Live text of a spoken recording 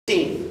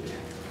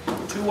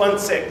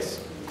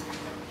216.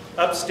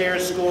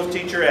 Upstairs, School of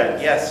Teacher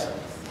Ed. Yes?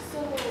 So,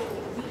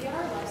 we get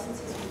our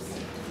licenses from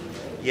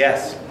CTE.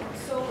 Yes.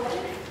 So what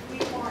if we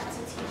want to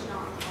teach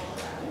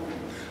non-Colorado?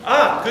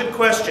 Ah, good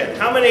question.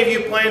 How many of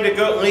you plan to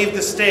go leave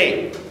the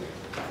state?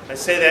 I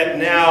say that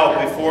now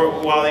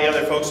while the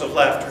other folks have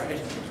left, right?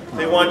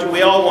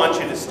 We all want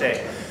you to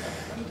stay.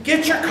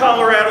 Get your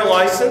Colorado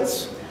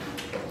license.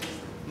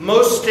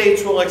 Most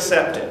states will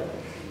accept it.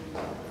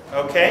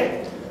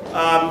 Okay?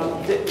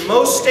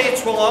 Most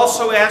states will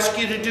also ask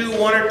you to do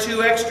one or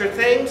two extra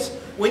things.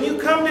 When you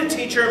come to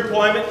teacher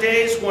employment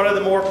days, one of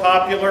the more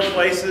popular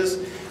places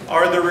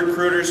are the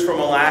recruiters from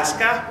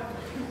Alaska.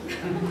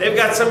 They've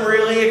got some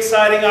really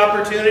exciting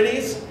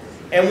opportunities.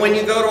 And when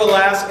you go to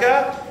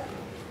Alaska,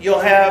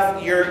 you'll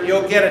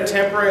get a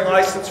temporary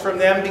license from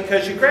them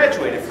because you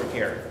graduated from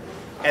here.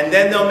 And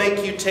then they'll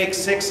make you take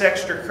 6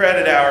 extra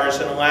credit hours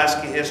in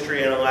Alaska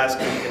history and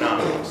Alaska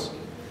economics.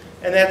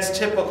 And that's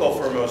typical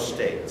for most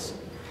states.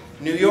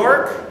 New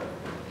York,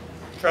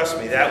 trust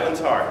me, that one's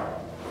hard.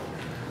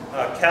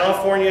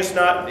 California's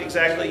not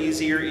exactly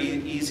easy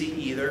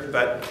either,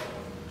 but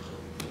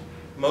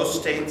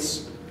most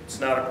states, it's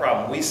not a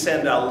problem. We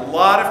send a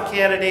lot of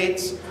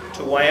candidates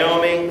to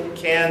Wyoming,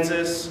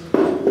 Kansas,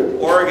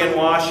 Oregon,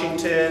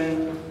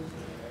 Washington,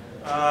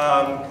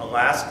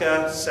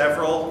 Alaska,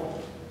 several.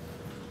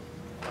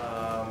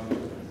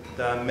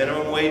 The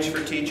minimum wage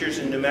for teachers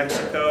in New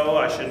Mexico,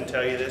 I shouldn't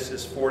tell you this,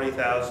 is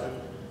 $40,000.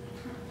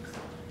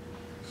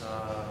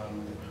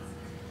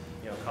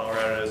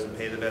 Colorado doesn't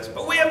pay the best,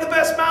 but we have the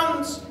best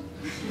mountains.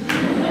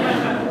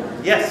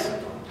 Yes?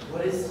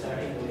 What is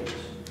starting wage?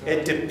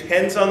 It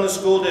depends on the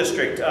school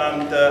district.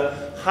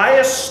 The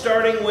highest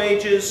starting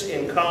wages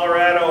in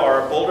Colorado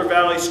are Boulder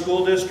Valley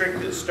School District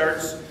that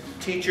starts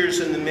teachers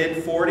in the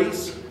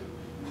mid-40s.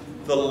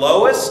 The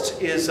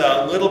lowest is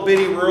a little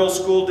bitty rural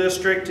school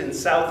district in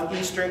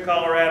southeastern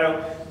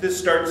Colorado. This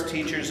starts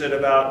teachers at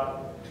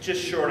about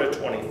just short of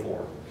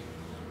 24.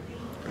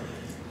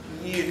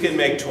 You can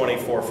make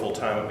 24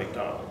 full-time at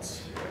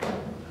McDonald's.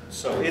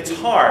 So it's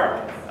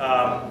hard,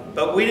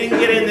 but we didn't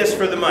get in this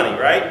for the money,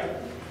 right?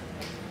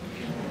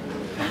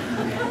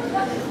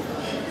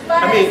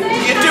 I mean,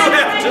 you do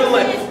have to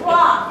live. It's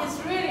wrong. It's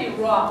really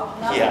wrong.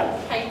 Not Yeah.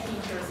 to pay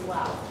teachers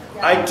well.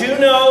 I do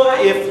know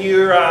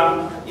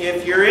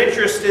if you're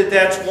interested,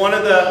 that's one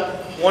of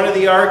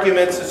the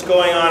arguments that's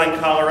going on in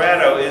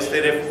Colorado is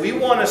that if we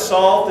want to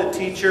solve the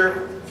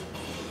teacher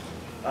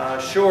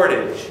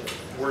shortage,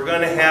 we're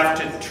going to have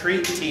to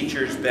treat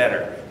teachers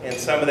better, and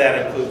some of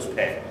that includes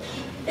pay,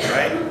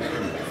 right?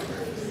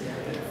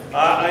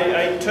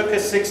 I took a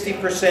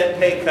 60%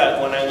 pay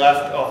cut when I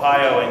left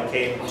Ohio and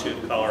came to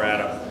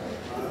Colorado,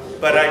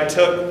 but I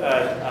took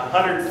a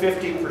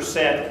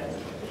 150%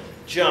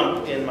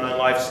 jump in my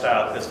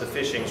lifestyle because the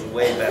fishing's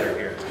way better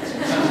here.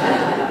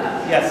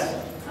 Yes?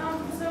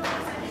 So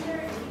for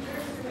secondary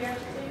teachers, do we have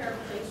to take our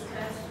place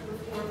test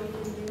before we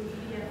can do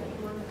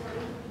EDFE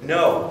 140?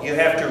 No, you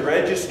have to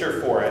register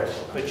for it,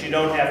 but you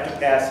don't have to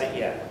pass it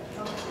yet.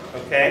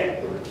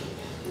 Okay?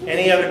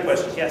 Any other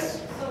questions?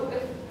 Yes? So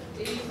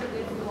if you said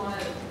if we want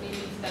to maybe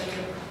study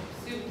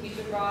student teach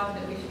abroad,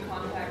 that we should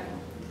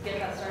get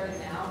that started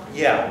now?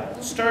 Yeah.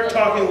 Start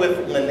talking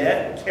with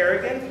Lynette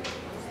Kerrigan,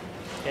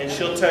 and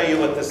she'll tell you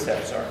what the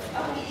steps are.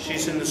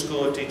 She's in the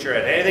School of Teacher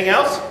Ed. Anything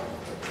else?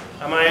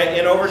 Am I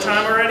in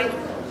overtime already?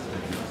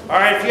 All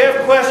right, if you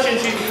have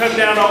questions, you can come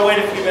down. I'll wait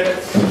a few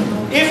minutes.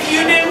 If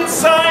you didn't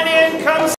sign in, come